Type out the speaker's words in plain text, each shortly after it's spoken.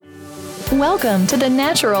Welcome to the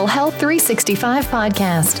Natural Health 365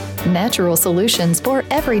 podcast. Natural solutions for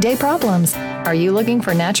everyday problems. Are you looking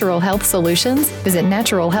for natural health solutions? Visit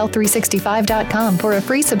naturalhealth365.com for a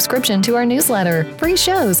free subscription to our newsletter, free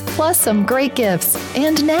shows, plus some great gifts.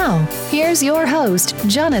 And now, here's your host,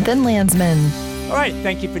 Jonathan Landsman. All right,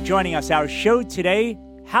 thank you for joining us. Our show today,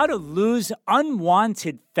 how to lose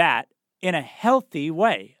unwanted fat in a healthy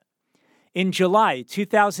way. In July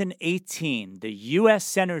 2018, the U.S.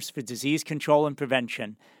 Centers for Disease Control and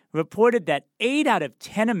Prevention reported that 8 out of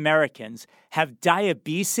 10 Americans have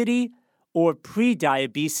diabetes or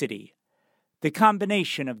prediabetes, the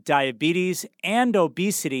combination of diabetes and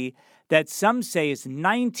obesity that some say is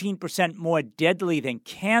 19% more deadly than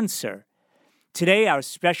cancer. Today, our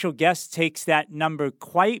special guest takes that number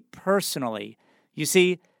quite personally. You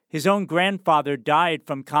see, his own grandfather died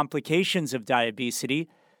from complications of diabetes,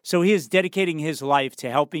 so he is dedicating his life to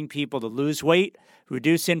helping people to lose weight,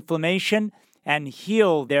 reduce inflammation, and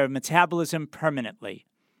heal their metabolism permanently.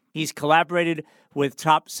 He's collaborated with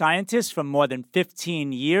top scientists for more than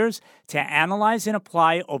 15 years to analyze and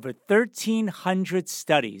apply over 1,300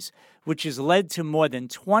 studies, which has led to more than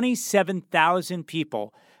 27,000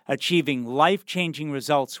 people achieving life-changing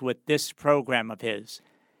results with this program of his.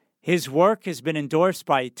 His work has been endorsed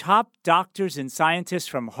by top doctors and scientists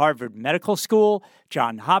from Harvard Medical School,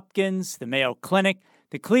 Johns Hopkins, the Mayo Clinic,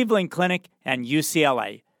 the Cleveland Clinic, and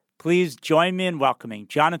UCLA. Please join me in welcoming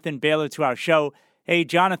Jonathan Baylor to our show. Hey,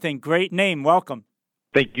 Jonathan, great name. Welcome.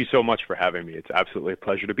 Thank you so much for having me. It's absolutely a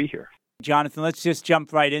pleasure to be here. Jonathan, let's just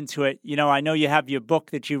jump right into it. You know, I know you have your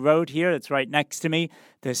book that you wrote here. That's right next to me,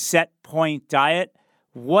 The Set Point Diet.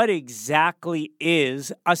 What exactly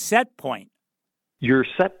is a set point? Your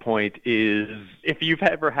set point is, if you've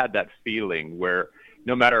ever had that feeling where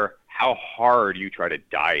no matter how hard you try to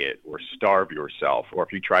diet or starve yourself, or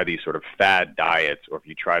if you try these sort of fad diets, or if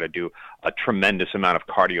you try to do a tremendous amount of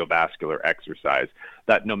cardiovascular exercise,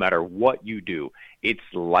 that no matter what you do, it's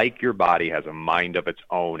like your body has a mind of its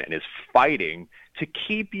own and is fighting to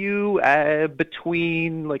keep you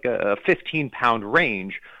between like a 15-pound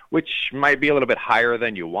range, which might be a little bit higher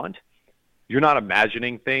than you want. You're not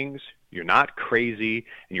imagining things. You're not crazy,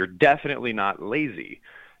 and you're definitely not lazy.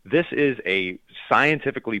 This is a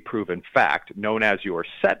scientifically proven fact known as your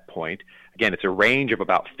set point. Again, it's a range of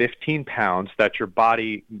about 15 pounds that your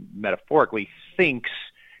body metaphorically thinks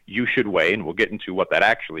you should weigh, and we'll get into what that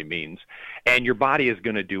actually means. And your body is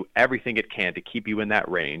going to do everything it can to keep you in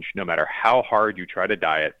that range, no matter how hard you try to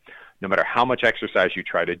diet, no matter how much exercise you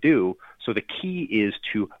try to do. So the key is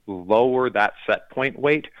to lower that set point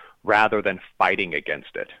weight rather than fighting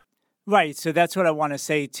against it. Right. So that's what I want to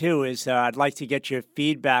say, too, is I'd like to get your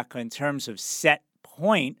feedback in terms of set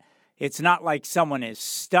point. It's not like someone is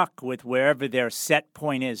stuck with wherever their set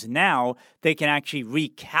point is now. They can actually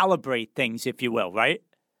recalibrate things, if you will, right?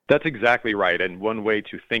 That's exactly right. And one way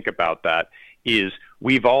to think about that is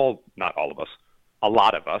we've all, not all of us, a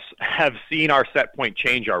lot of us have seen our set point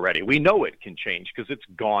change already. We know it can change because it's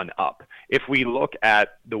gone up. If we look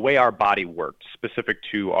at the way our body works, specific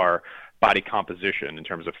to our body composition in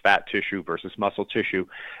terms of fat tissue versus muscle tissue,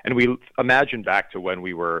 and we imagine back to when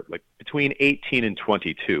we were like between 18 and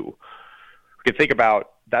 22, we can think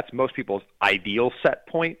about that's most people's ideal set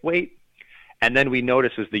point weight. And then we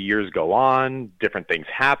notice as the years go on, different things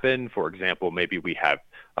happen. For example, maybe we have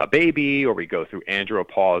a baby, or we go through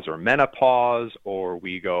andropause or menopause, or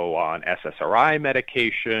we go on SSRI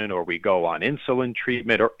medication, or we go on insulin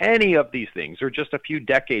treatment, or any of these things, or just a few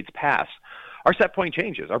decades pass. Our set point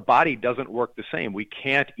changes. Our body doesn't work the same. We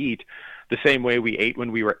can't eat the same way we ate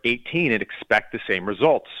when we were 18 and expect the same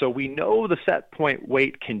results. So we know the set point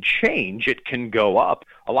weight can change. It can go up.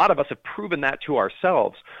 A lot of us have proven that to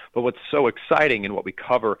ourselves. But what's so exciting and what we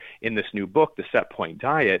cover in this new book, The Set Point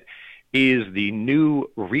Diet, is the new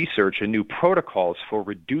research and new protocols for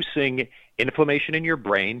reducing inflammation in your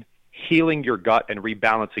brain, healing your gut and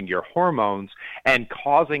rebalancing your hormones, and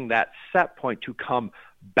causing that set point to come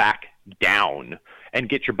back down and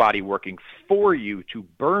get your body working for you to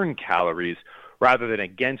burn calories rather than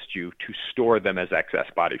against you to store them as excess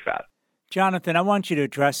body fat. Jonathan, I want you to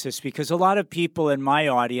address this because a lot of people in my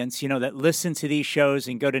audience, that listen to these shows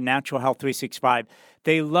and go to Natural Health 365,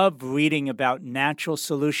 they love reading about natural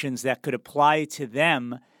solutions that could apply to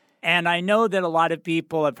them. And I know that a lot of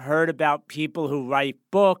people have heard about people who write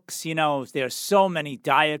books. There's so many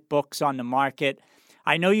diet books on the market.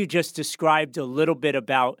 I know you just described a little bit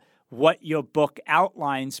about what your book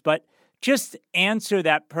outlines, but just answer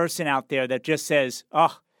that person out there that just says,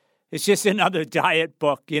 oh, it's just another diet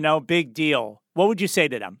book, big deal. What would you say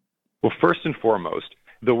to them? Well, first and foremost,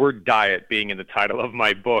 the word diet being in the title of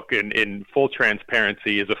my book in full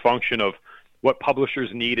transparency is a function of what publishers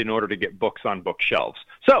need in order to get books on bookshelves.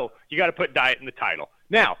 So you got to put diet in the title.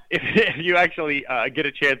 Now, if you actually get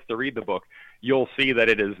a chance to read the book, you'll see that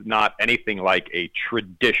it is not anything like a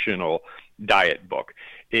traditional diet book.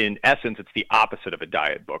 In essence, it's the opposite of a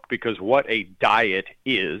diet book, because what a diet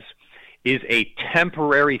is a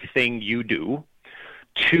temporary thing you do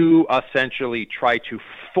to essentially try to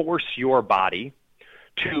force your body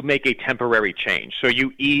to make a temporary change. So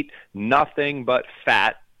you eat nothing but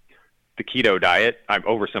fat, the keto diet, I'm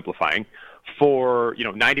oversimplifying, for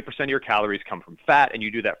 90% of your calories come from fat, and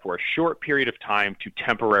you do that for a short period of time to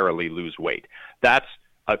temporarily lose weight. That's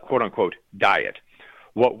a quote-unquote diet.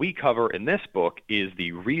 What we cover in this book is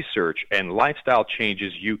the research and lifestyle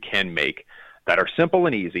changes you can make that are simple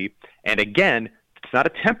and easy. And again, it's not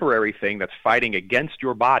a temporary thing that's fighting against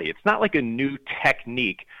your body. It's not like a new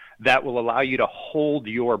technique that will allow you to hold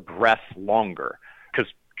your breath longer,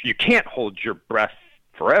 because you can't hold your breath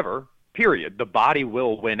forever, period. The body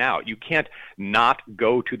will win out. You can't not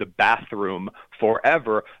go to the bathroom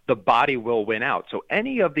forever. The body will win out. So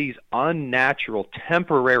any of these unnatural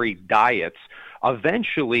temporary diets,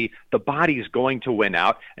 eventually the body's going to win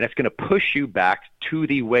out, and it's going to push you back to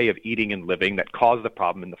the way of eating and living that caused the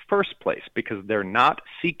problem in the first place, because they're not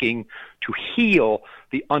seeking to heal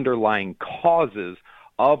the underlying causes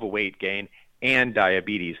of weight gain and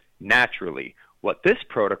diabetes naturally. What this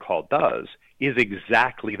protocol does is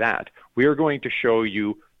exactly that. We are going to show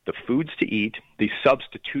you the foods to eat, the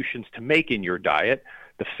substitutions to make in your diet,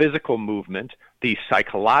 the physical movement, the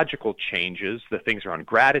psychological changes, the things around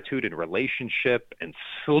gratitude and relationship and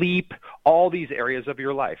sleep, all these areas of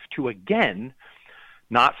your life to, again,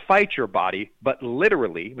 not fight your body, but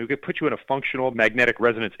literally, we could put you in a functional magnetic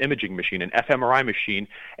resonance imaging machine, an fMRI machine,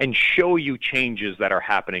 and show you changes that are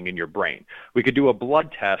happening in your brain. We could do a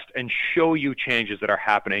blood test and show you changes that are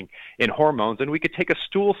happening in hormones, and we could take a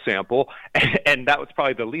stool sample, and that was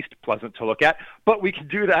probably the least pleasant to look at, but we could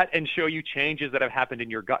do that and show you changes that have happened in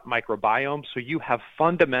your gut microbiome, so you have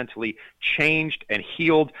fundamentally changed and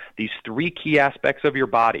healed these three key aspects of your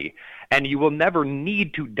body, and you will never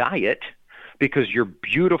need to diet, because your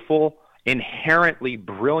beautiful, inherently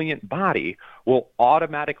brilliant body will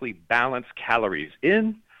automatically balance calories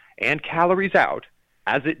in and calories out,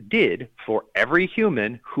 as it did for every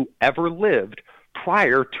human who ever lived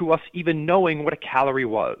prior to us even knowing what a calorie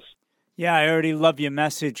was. Yeah, I already love your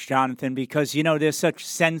message, Jonathan, because, there's such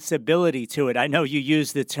sensibility to it. I know you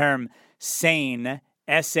use the term sane,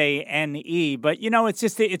 SANE, but,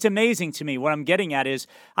 it's amazing to me. What I'm getting at is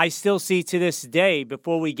I still see to this day,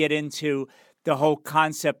 before we get into the whole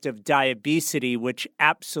concept of diabetes, which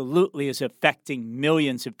absolutely is affecting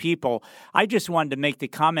millions of people, I just wanted to make the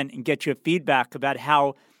comment and get your feedback about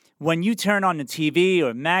how when you turn on the TV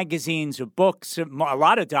or magazines or books, a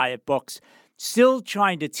lot of diet books, still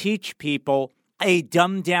trying to teach people a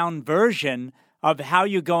dumbed-down version of how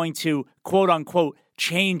you're going to, quote-unquote,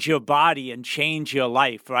 change your body and change your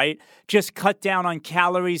life, right? Just cut down on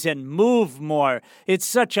calories and move more. It's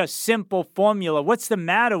such a simple formula. What's the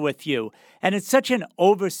matter with you? And it's such an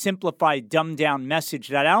oversimplified, dumbed-down message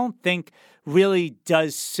that I don't think really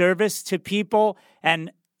does service to people,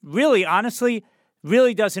 and really, honestly,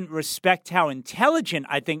 really doesn't respect how intelligent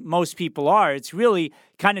I think most people are. It's really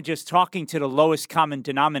kind of just talking to the lowest common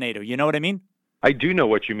denominator. You know what I mean? I do know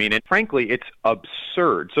what you mean, and frankly, it's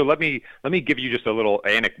absurd. So let me give you just a little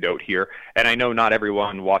anecdote here, and I know not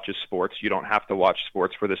everyone watches sports. You don't have to watch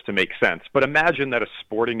sports for this to make sense. But imagine that a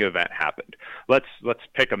sporting event happened. Let's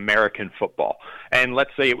pick American football, and let's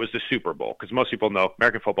say it was the Super Bowl, because most people know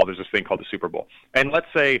American football, there's this thing called the Super Bowl. And let's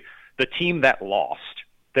say the team that lost,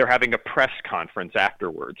 they're having a press conference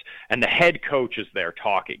afterwards, and the head coach is there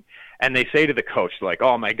talking. And they say to the coach, like,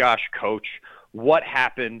 "Oh my gosh, coach, what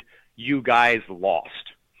happened? You guys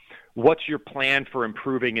lost. What's your plan for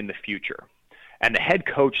improving in the future?" And the head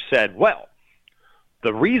coach said, "Well,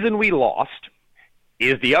 the reason we lost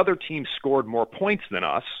is the other team scored more points than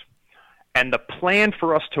us, and the plan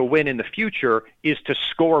for us to win in the future is to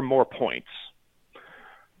score more points."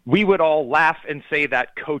 We would all laugh and say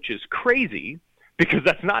that coach is crazy, because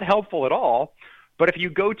that's not helpful at all. But if you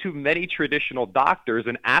go to many traditional doctors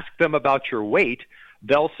and ask them about your weight,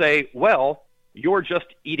 they'll say, "Well, you're just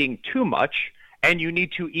eating too much and you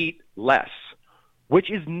need to eat less," which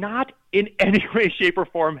is not in any way, shape, or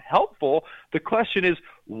form helpful. The question is,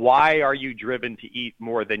 why are you driven to eat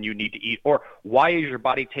more than you need to eat? Or why is your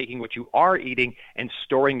body taking what you are eating and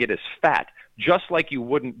storing it as fat? Just like you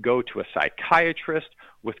wouldn't go to a psychiatrist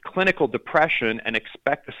with clinical depression and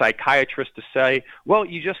expect the psychiatrist to say, "Well,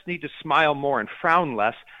 you just need to smile more and frown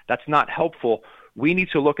less." That's not helpful. We need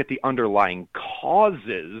to look at the underlying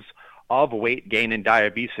causes of weight gain and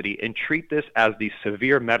diabetes and treat this as the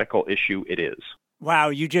severe medical issue it is. Wow,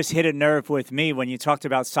 you just hit a nerve with me when you talked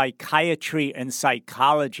about psychiatry and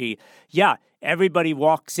psychology. Yeah, everybody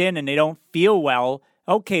walks in and they don't feel well.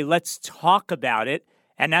 Okay, let's talk about it,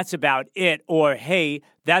 and that's about it. Or, hey,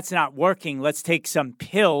 that's not working. Let's take some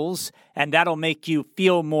pills, and that'll make you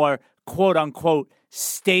feel more, quote-unquote,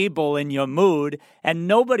 stable in your mood. And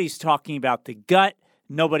nobody's talking about the gut.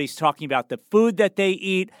 Nobody's talking about the food that they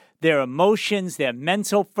eat, their emotions, their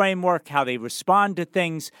mental framework, how they respond to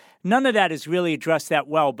things. None of that is really addressed that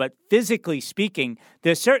well. But physically speaking,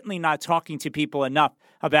 they're certainly not talking to people enough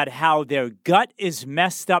about how their gut is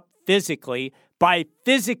messed up physically by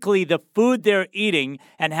physically the food they're eating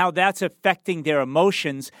and how that's affecting their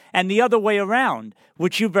emotions, and the other way around,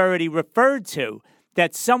 which you've already referred to,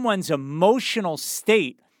 that someone's emotional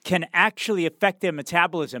state can actually affect their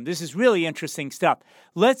metabolism. This is really interesting stuff.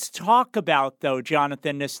 Let's talk about, though,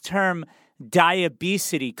 Jonathan, this term diabetes,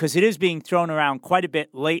 because it is being thrown around quite a bit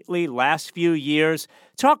lately, last few years.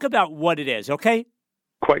 Talk about what it is, okay?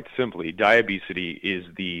 Quite simply, diabetes is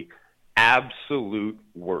the absolute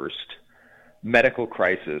worst medical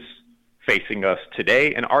crisis facing us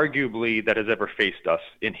today, and arguably that has ever faced us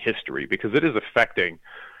in history, because it is affecting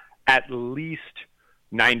at least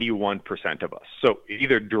 91% of us. So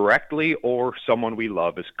either directly or someone we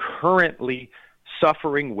love is currently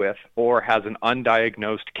suffering with or has an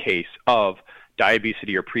undiagnosed case of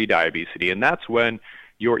diabetes or prediabetes. And that's when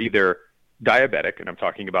you're either diabetic, and I'm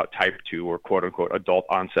talking about type 2 or quote-unquote adult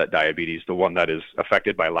onset diabetes, the one that is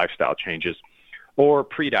affected by lifestyle changes, or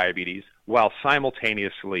prediabetes, while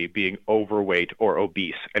simultaneously being overweight or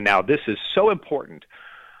obese. And now this is so important.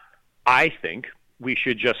 I think we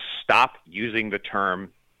should just stop using the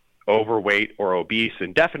term overweight or obese,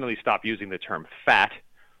 and definitely stop using the term fat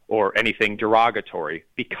or anything derogatory,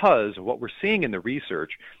 because what we're seeing in the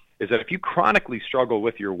research is that if you chronically struggle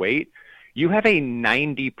with your weight, you have a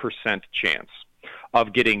 90% chance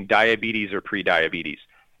of getting diabetes or prediabetes.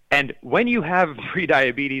 And when you have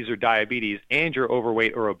prediabetes or diabetes and you're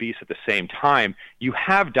overweight or obese at the same time, you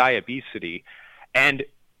have diabetes, and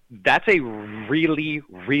that's a really,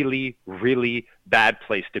 really, really bad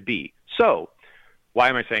place to be. So why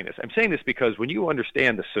am I saying this? I'm saying this because when you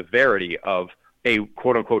understand the severity of a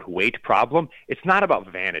quote-unquote weight problem, it's not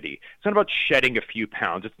about vanity. It's not about shedding a few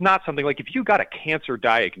pounds. It's not something like if you got a cancer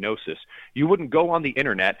diagnosis, you wouldn't go on the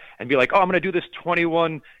internet and be like, oh, I'm going to do this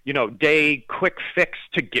 21-day quick fix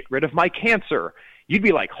to get rid of my cancer. You'd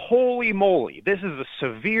be like, holy moly, this is a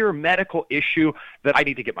severe medical issue that I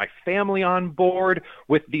need to get my family on board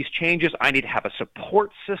with these changes. I need to have a support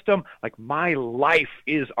system. Like, my life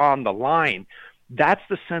is on the line. That's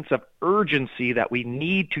the sense of urgency that we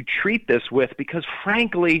need to treat this with, because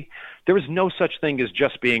frankly, there is no such thing as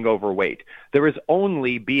just being overweight. There is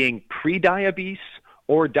only being prediabetes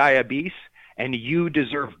or diabetes, and you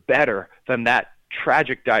deserve better than that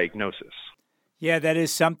tragic diagnosis. Yeah, that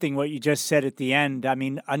is something, what you just said at the end. I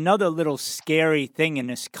mean, another little scary thing in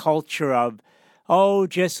this culture of, oh,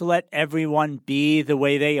 just let everyone be the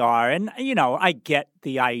way they are. And, I get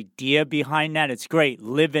the idea behind that. It's great.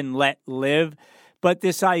 Live and let live. But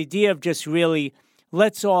this idea of just really,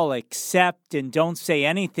 let's all accept and don't say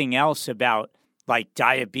anything else about like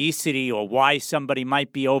diabetes or why somebody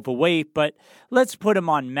might be overweight, but let's put them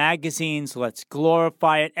on magazines, let's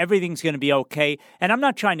glorify it, everything's going to be okay. And I'm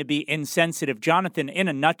not trying to be insensitive. Jonathan, in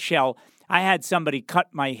a nutshell, I had somebody cut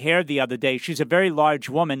my hair the other day. She's a very large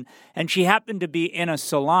woman, and she happened to be in a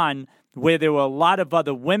salon where there were a lot of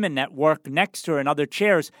other women that work next to her in other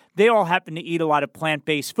chairs. They all happen to eat a lot of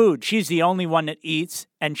plant-based food. She's the only one that eats,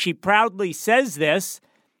 and she proudly says this,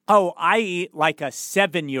 oh, I eat like a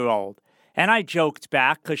 7-year-old. And I joked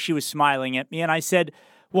back because she was smiling at me, and I said,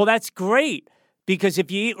 well, that's great, because if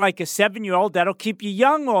you eat like a 7-year-old, that'll keep you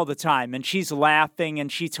young all the time. And she's laughing, and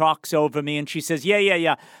she talks over me, and she says,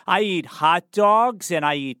 yeah. I eat hot dogs, and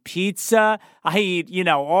I eat pizza. I eat,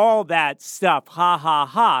 all that stuff. Ha, ha,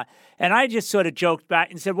 ha. And I just sort of joked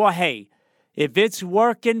back and said, well, hey, if it's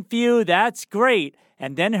working for you, that's great.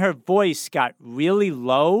 And then her voice got really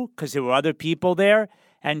low because there were other people there,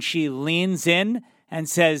 and she leans in and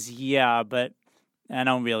says, yeah, but I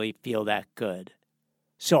don't really feel that good.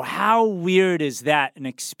 So how weird is that an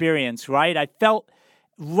experience, right? I felt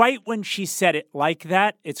right when she said it like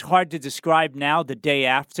that, it's hard to describe now the day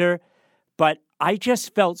after, but I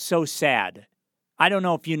just felt so sad. I don't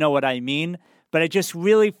know if you know what I mean, but I just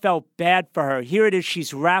really felt bad for her. Here it is,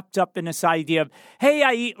 she's wrapped up in this idea of, hey,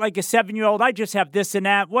 I eat like a 7-year-old, I just have this and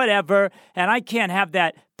that, whatever, and I can't have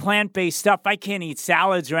that plant-based stuff. I can't eat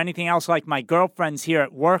salads or anything else like my girlfriends here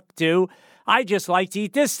at work do. I just like to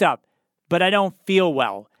eat this stuff, but I don't feel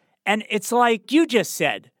well. And it's like you just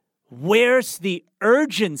said, where's the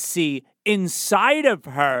urgency inside of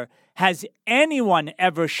her? Has anyone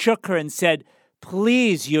ever shook her and said,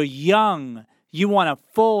 please, you're young. You want a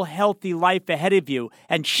full, healthy life ahead of you.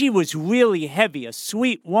 And she was really heavy, a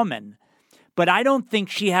sweet woman. But I don't think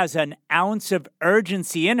she has an ounce of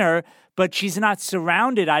urgency in her, but she's not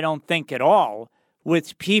surrounded, I don't think at all,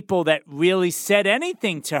 with people that really said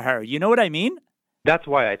anything to her. You know what I mean? That's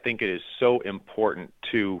why I think it is so important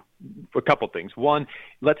to a couple things. One,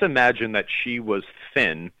 let's imagine that she was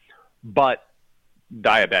thin, but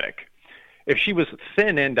diabetic. If she was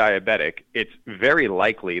thin and diabetic, it's very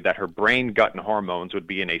likely that her brain, gut, and hormones would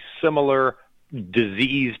be in a similar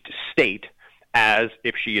diseased state as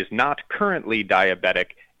if she is not currently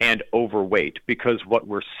diabetic and overweight, because what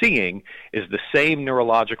we're seeing is the same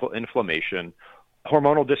neurological inflammation,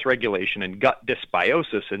 hormonal dysregulation, and gut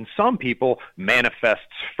dysbiosis in some people manifests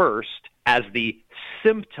first as the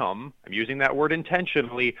symptom, I'm using that word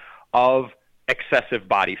intentionally, of excessive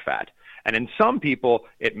body fat. And in some people,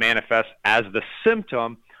 it manifests as the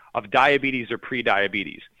symptom of diabetes or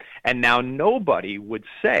prediabetes. And now nobody would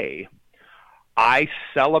say, I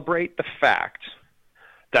celebrate the fact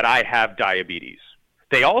that I have diabetes.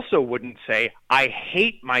 They also wouldn't say, I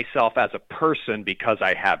hate myself as a person because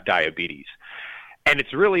I have diabetes. And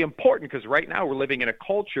it's really important because right now we're living in a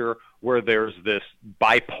culture where there's this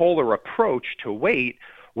bipolar approach to weight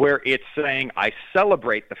where it's saying, I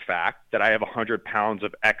celebrate the fact that I have 100 pounds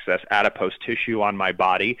of excess adipose tissue on my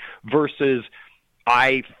body versus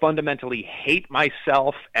I fundamentally hate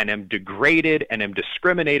myself and am degraded and am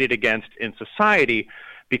discriminated against in society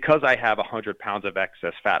because I have 100 pounds of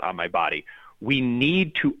excess fat on my body. We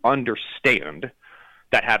need to understand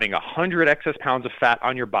that having 100 excess pounds of fat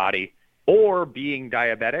on your body or being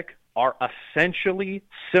diabetic are essentially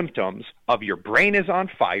symptoms of your brain is on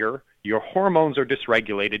fire, your hormones are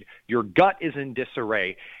dysregulated, your gut is in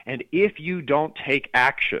disarray, and if you don't take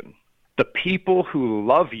action, the people who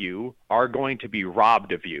love you are going to be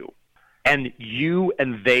robbed of you. And you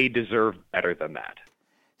and they deserve better than that.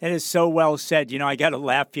 That is so well said. You know, I got to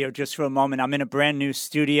laugh here just for a moment. I'm in a brand new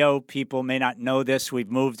studio. People may not know this.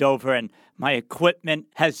 We've moved over and my equipment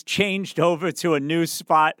has changed over to a new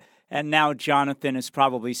spot. And now Jonathan is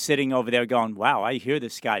probably sitting over there going, wow, I hear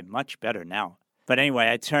this guy much better now. But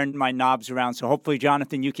anyway, I turned my knobs around. So hopefully,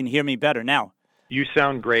 Jonathan, you can hear me better now. You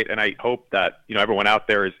sound great, and I hope that everyone out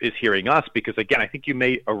there is hearing us because, again, I think you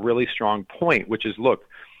made a really strong point, which is, look,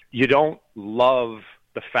 you don't love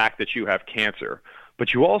the fact that you have cancer,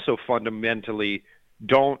 but you also fundamentally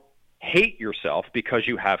don't hate yourself because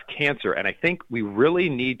you have cancer. And I think we really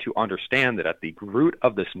need to understand that at the root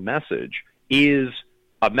of this message is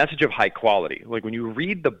a message of high quality. Like when you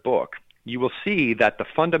read the book, you will see that the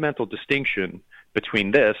fundamental distinction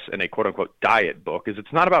between this and a quote-unquote diet book is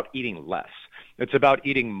it's not about eating less. It's about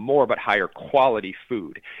eating more but higher quality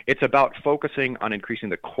food. It's about focusing on increasing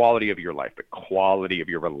the quality of your life, the quality of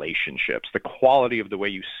your relationships, the quality of the way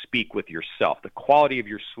you speak with yourself, the quality of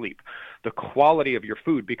your sleep, the quality of your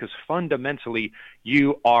food, because fundamentally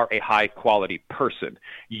you are a high quality person.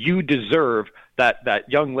 You deserve that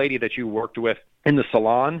young lady that you worked with in the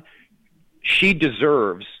salon, she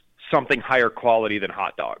deserves something higher quality than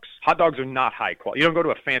hot dogs. Hot dogs are not high quality. You don't go to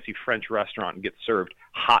a fancy French restaurant and get served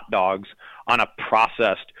hot dogs on a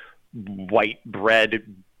processed white bread,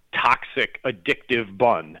 toxic, addictive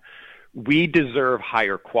bun. We deserve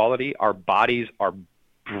higher quality. Our bodies are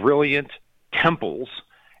brilliant temples,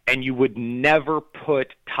 and you would never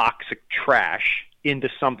put toxic trash into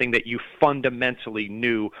something that you fundamentally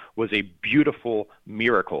knew was a beautiful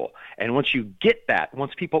miracle. And once you get that,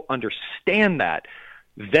 once people understand that,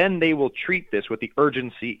 then they will treat this with the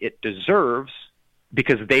urgency it deserves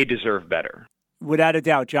because they deserve better. Without a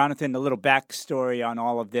doubt, Jonathan, the little backstory on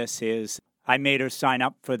all of this is I made her sign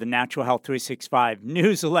up for the Natural Health 365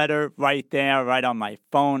 newsletter right there, right on my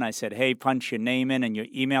phone. I said, hey, punch your name in and your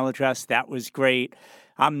email address. That was great.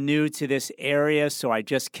 I'm new to this area, so I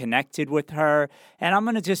just connected with her. And I'm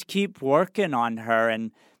going to just keep working on her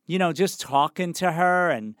and, just talking to her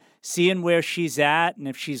and seeing where she's at. And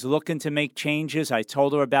if she's looking to make changes, I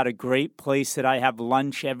told her about a great place that I have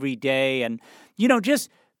lunch every day. And, just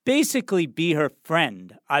basically be her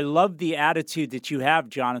friend. I love the attitude that you have,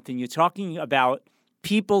 Jonathan. You're talking about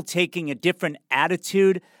people taking a different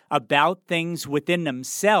attitude about things within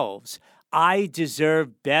themselves. I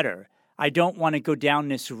deserve better. I don't want to go down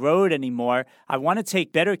this road anymore. I want to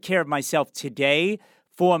take better care of myself today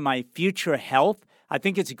for my future health. I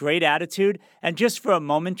think it's a great attitude. And just for a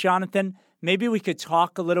moment, Jonathan, maybe we could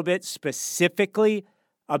talk a little bit specifically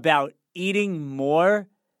about eating more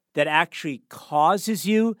that actually causes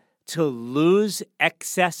you to lose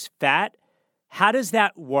excess fat. How does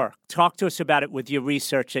that work? Talk to us about it with your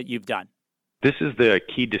research that you've done. This is the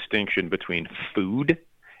key distinction between food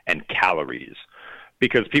and calories,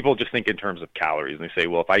 because people just think in terms of calories and they say,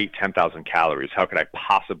 well, if I eat 10,000 calories, how could I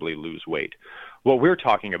possibly lose weight? What we're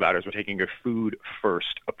talking about is we're taking a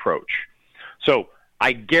food-first approach. So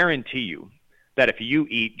I guarantee you that if you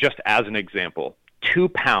eat, just as an example, 2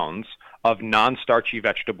 pounds of non-starchy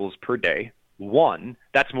vegetables per day, one,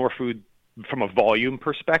 that's more food from a volume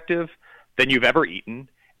perspective than you've ever eaten.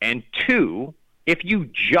 And two, if you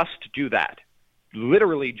just do that,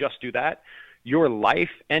 literally just do that, your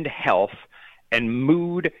life and health and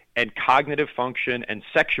mood and cognitive function and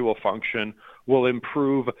sexual function will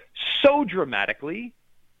improve so dramatically,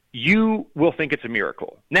 you will think it's a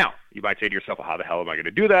miracle. Now, you might say to yourself, well, how the hell am I going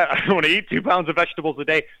to do that? I don't want to eat 2 pounds of vegetables a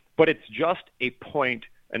day. But it's just a point,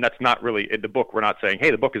 and that's not really in the book. We're not saying,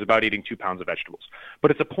 hey, the book is about eating 2 pounds of vegetables.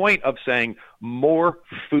 But it's a point of saying more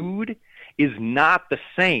food is not the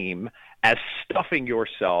same as stuffing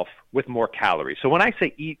yourself with more calories. So when I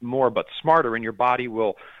say eat more but smarter and your body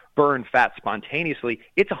will burn fat spontaneously,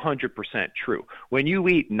 it's 100% true. When you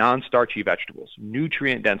eat non-starchy vegetables,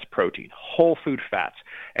 nutrient-dense protein, whole food fats,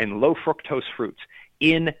 and low-fructose fruits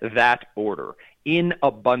in that order, in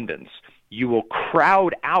abundance, you will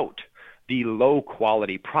crowd out the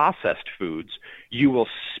low-quality processed foods. You will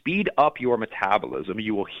speed up your metabolism.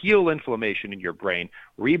 You will heal inflammation in your brain,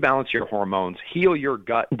 rebalance your hormones, heal your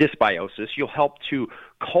gut dysbiosis. You'll help to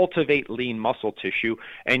cultivate lean muscle tissue,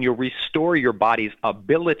 and you'll restore your body's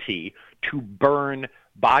ability to burn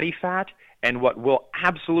body fat. And what will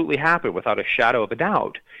absolutely happen, without a shadow of a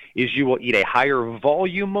doubt, is you will eat a higher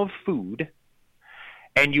volume of food,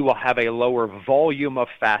 and you will have a lower volume of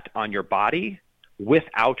fat on your body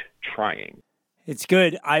without trying. It's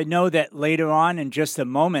good. I know that later on, in just a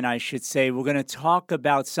moment, I should say, we're going to talk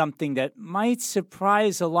about something that might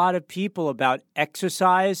surprise a lot of people about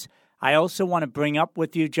exercise. I also want to bring up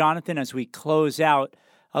with you, Jonathan, as we close out,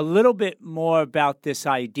 a little bit more about this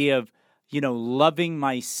idea of, loving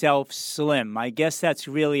myself slim. I guess that's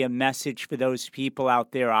really a message for those people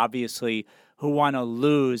out there, obviously, who want to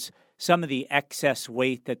lose some of the excess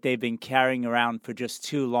weight that they've been carrying around for just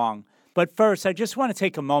too long. But first, I just want to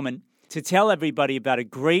take a moment to tell everybody about a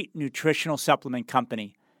great nutritional supplement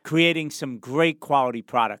company creating some great quality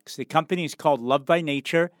products. The company is called Love by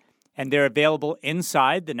Nature, and they're available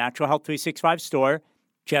inside the Natural Health 365 store.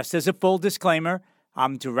 Just as a full disclaimer,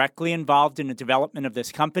 I'm directly involved in the development of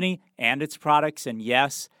this company and its products, and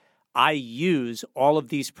yes, I use all of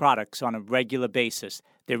these products on a regular basis.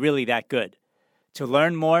 They're really that good. To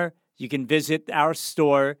learn more, you can visit our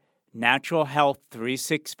store,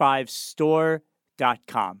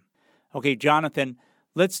 naturalhealth365store.com. Okay, Jonathan,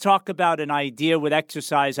 let's talk about an idea with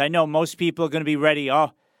exercise. I know most people are going to be ready.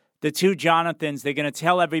 Oh, the two Jonathans, they're going to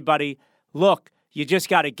tell everybody, look, you just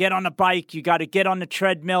got to get on the bike. You got to get on the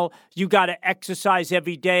treadmill. You got to exercise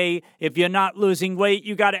every day. If you're not losing weight,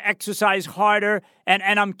 you got to exercise harder. And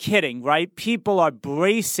I'm kidding, right? People are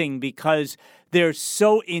bracing because they're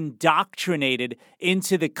so indoctrinated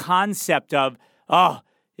into the concept of,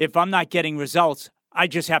 if I'm not getting results, I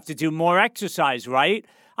just have to do more exercise, right?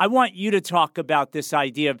 I want you to talk about this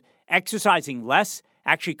idea of exercising less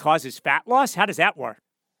actually causes fat loss. How does that work?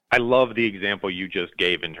 I love the example you just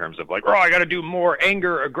gave in terms of I got to do more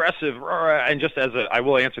anger, aggressive, and just I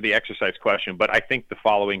will answer the exercise question, but I think the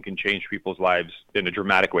following can change people's lives in a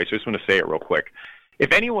dramatic way. So I just want to say it real quick.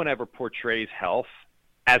 If anyone ever portrays health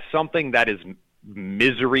as something that is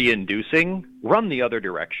misery-inducing, run the other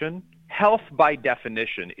direction. Health, by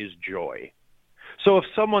definition, is joy. So if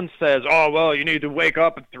someone says, you need to wake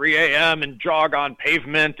up at 3 a.m. and jog on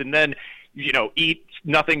pavement and then, eat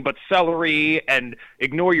nothing but celery and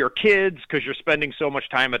ignore your kids because you're spending so much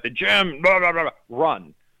time at the gym, blah, blah, blah, blah,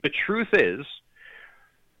 run. The truth is,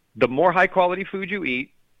 the more high-quality food you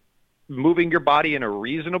eat, moving your body in a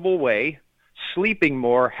reasonable way, sleeping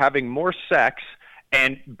more, having more sex,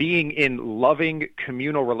 and being in loving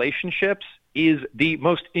communal relationships is the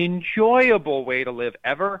most enjoyable way to live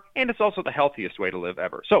ever, and it's also the healthiest way to live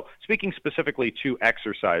ever. So speaking specifically to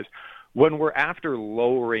exercise, when we're after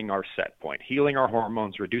lowering our set point, healing our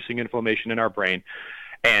hormones, reducing inflammation in our brain,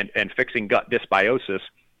 and fixing gut dysbiosis,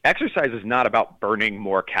 exercise is not about burning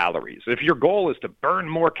more calories. If your goal is to burn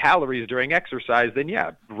more calories during exercise, then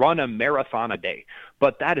run a marathon a day.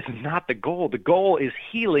 but that is not the goal. The goal is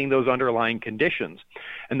healing those underlying conditions.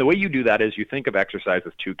 And the way you do that is you think of exercise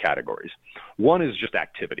as two categories. One is just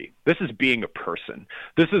activity. This is being a person.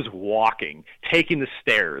 This is walking, taking the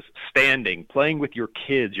stairs, standing, playing with your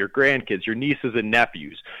kids, your grandkids, your nieces and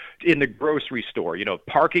nephews, in the grocery store,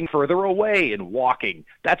 parking further away and walking.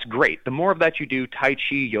 That's great. The more of that you do, Tai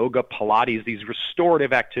Chi, yoga, Pilates, these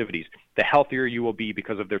restorative activities, the healthier you will be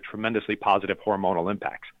because of their tremendously positive hormonal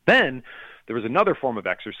impacts. Then there is another form of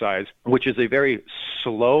exercise, which is a very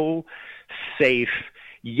slow, safe,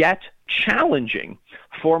 yet challenging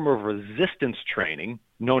form of resistance training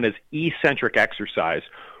known as eccentric exercise,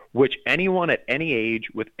 which anyone at any age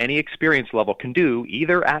with any experience level can do,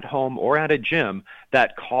 either at home or at a gym,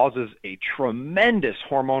 that causes a tremendous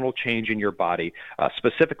hormonal change in your body,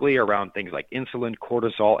 specifically around things like insulin,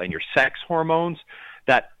 cortisol, and your sex hormones,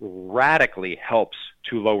 that radically helps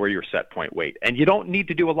to lower your set point weight. And you don't need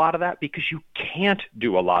to do a lot of that because you can't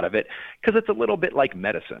do a lot of it because it's a little bit like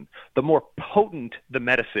medicine. The more potent the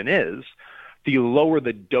medicine is, the lower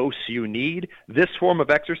the dose you need. This form of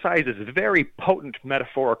exercise is very potent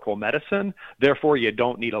metaphorical medicine. Therefore, you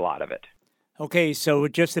don't need a lot of it. Okay, so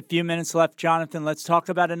with just a few minutes left, Jonathan, let's talk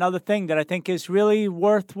about another thing that I think is really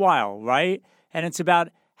worthwhile, right? And it's about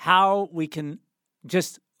how we can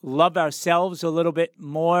just love ourselves a little bit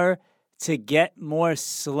more to get more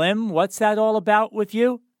slim. What's that all about with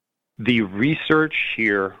you? The research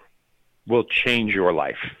here will change your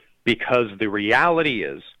life because the reality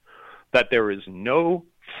is that there is no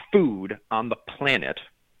food on the planet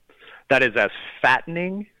that is as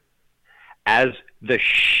fattening as the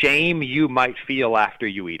shame you might feel after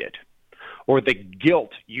you eat it, or the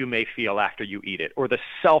guilt you may feel after you eat it, or the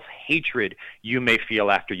self-hatred you may feel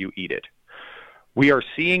after you eat it. We are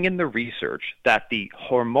seeing in the research that the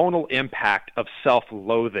hormonal impact of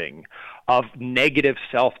self-loathing, of negative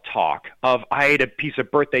self-talk, of I ate a piece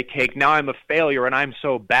of birthday cake, now I'm a failure and I'm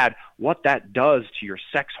so bad, what that does to your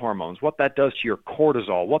sex hormones, what that does to your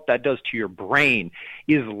cortisol, what that does to your brain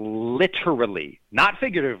is literally, not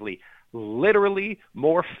figuratively, literally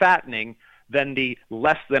more fattening than the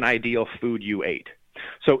less than ideal food you ate.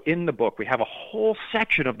 So in the book, we have a whole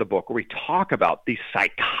section of the book where we talk about the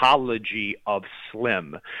psychology of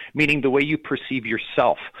slim, meaning the way you perceive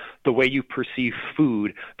yourself, the way you perceive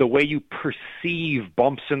food, the way you perceive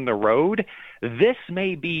bumps in the road. This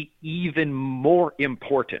may be even more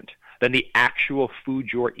important than the actual food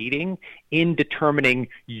you're eating in determining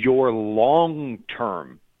your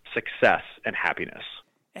long-term success and happiness.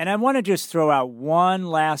 And I want to just throw out one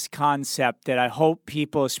last concept that I hope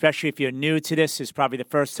people, especially if you're new to this, is probably the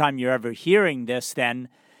first time you're ever hearing this then,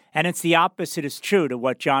 and it's the opposite is true to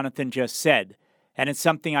what Jonathan just said. And it's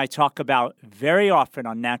something I talk about very often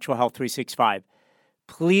on Natural Health 365.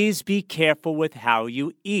 Please be careful with how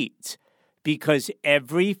you eat, because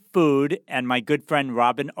every food, and my good friend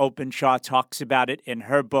Robin Openshaw talks about it in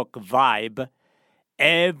her book, Vibe,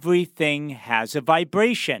 everything has a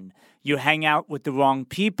vibration. You hang out with the wrong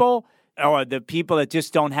people, or the people that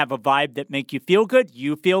just don't have a vibe that make you feel good,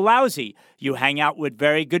 you feel lousy. You hang out with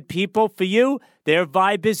very good people for you, their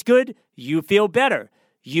vibe is good, you feel better.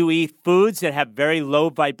 You eat foods that have very low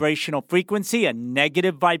vibrational frequency, a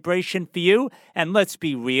negative vibration for you, and let's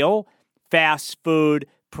be real, fast food,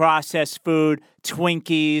 processed food,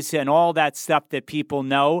 Twinkies, and all that stuff that people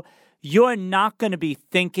know, you're not going to be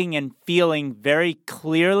thinking and feeling very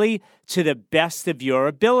clearly to the best of your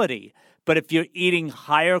ability. But if you're eating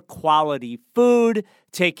higher quality food,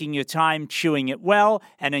 taking your time chewing it well,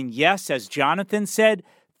 and then, yes, as Jonathan said,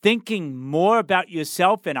 thinking more about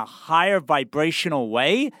yourself in a higher vibrational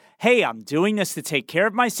way, hey, I'm doing this to take care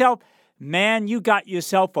of myself, man, you got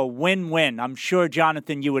yourself a win-win. I'm sure,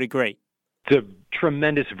 Jonathan, you would agree. The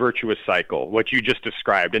tremendous virtuous cycle, what you just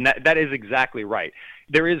described, and that is exactly right.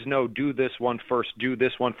 There is no do this one first, do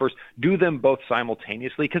this one first. Do them both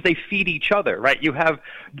simultaneously because they feed each other, right? You have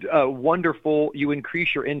you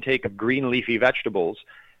increase your intake of green leafy vegetables.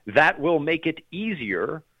 That will make it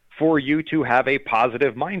easier for you to have a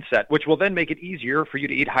positive mindset, which will then make it easier for you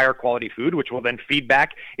to eat higher quality food, which will then feed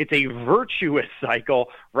back. It's a virtuous cycle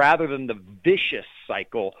rather than the vicious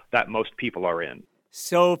cycle that most people are in.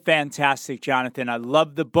 So fantastic, Jonathan. I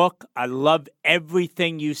love the book. I love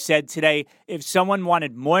everything you said today. If someone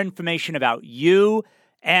wanted more information about you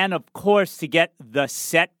and, of course, to get the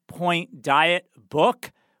Set Point Diet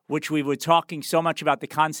book, which we were talking so much about the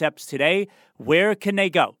concepts today, where can they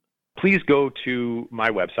go? Please go to my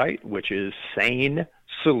website, which is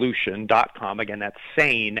sanesolution.com. Again, that's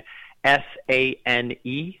sane,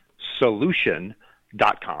 SANE,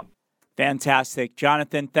 solution.com. Fantastic.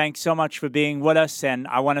 Jonathan, thanks so much for being with us. And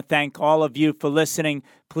I want to thank all of you for listening.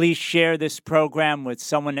 Please share this program with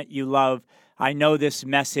someone that you love. I know this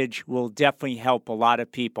message will definitely help a lot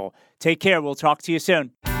of people. Take care. We'll talk to you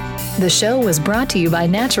soon. The show was brought to you by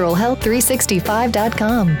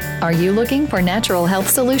naturalhealth365.com. Are you looking for natural health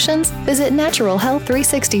solutions? Visit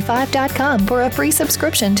naturalhealth365.com for a free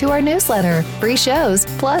subscription to our newsletter, free shows,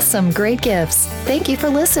 plus some great gifts. Thank you for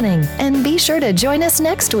listening, and be sure to join us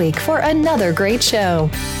next week for another great show.